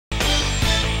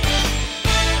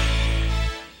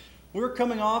We're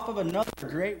coming off of another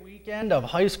great weekend of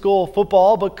high school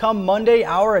football, but come Monday,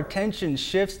 our attention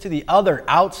shifts to the other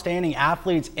outstanding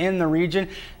athletes in the region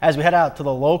as we head out to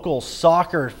the local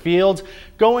soccer fields.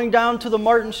 Going down to the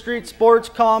Martin Street Sports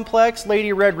Complex,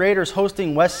 Lady Red Raiders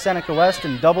hosting West Seneca West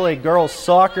in AA girls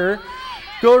soccer.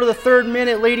 Go to the third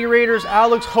minute, Lady Raiders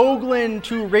Alex Hoagland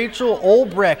to Rachel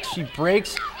Olbrecht. She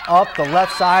breaks up the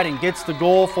left side and gets the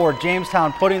goal for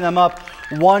Jamestown, putting them up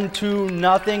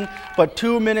 1-2-0. But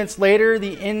 2 minutes later,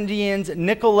 the Indians'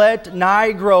 Nicolette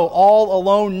Nigro all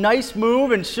alone. Nice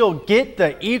move, and she'll get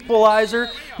the equalizer,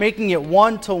 making it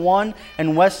 1-1.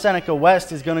 And West Seneca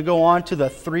West is going to go on to the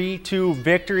 3-2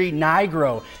 victory.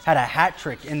 Nigro had a hat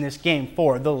trick in this game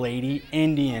for the Lady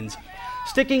Indians.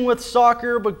 Sticking with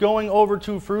soccer, but going over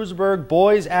to Frewsburg,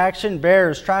 boys action.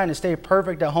 Bears trying to stay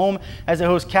perfect at home as they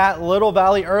host Cat Little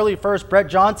Valley early first. Brett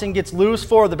Johnson gets loose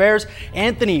for the Bears.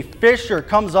 Anthony Fisher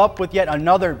comes up with yet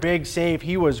another big save.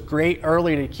 He was great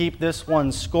early to keep this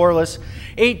one scoreless.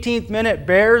 18th minute,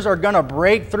 Bears are going to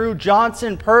break through.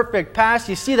 Johnson, perfect pass.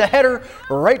 You see the header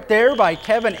right there by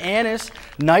Kevin Annis.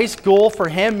 Nice goal for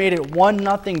him, made it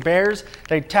 1-0 Bears.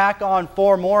 They tack on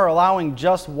 4 more, allowing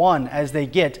just 1 as they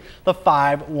get the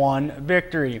 5-1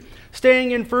 victory.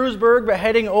 Staying in Frewsburg, but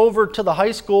heading over to the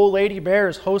high school, Lady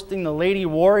Bears hosting the Lady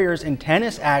Warriors in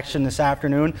tennis action this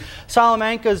afternoon.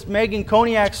 Salamanca's Megan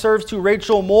Koniak serves to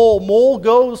Rachel Mole. Mole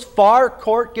goes far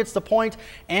court, gets the point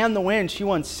and the win. She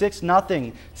won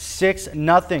 6-0,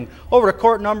 6-0. Over to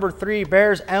court number 3,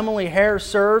 Bears Emily Hare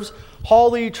serves.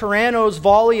 Holly Tarano's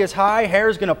volley is high.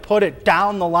 Hare's going to put it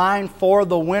down the line for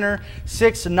the winner.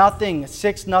 6-0,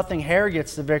 6-0. Hare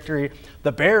gets the victory.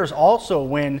 The Bears also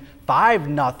win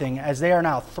 5-0 as they are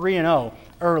now 3-0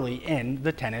 early in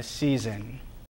the tennis season.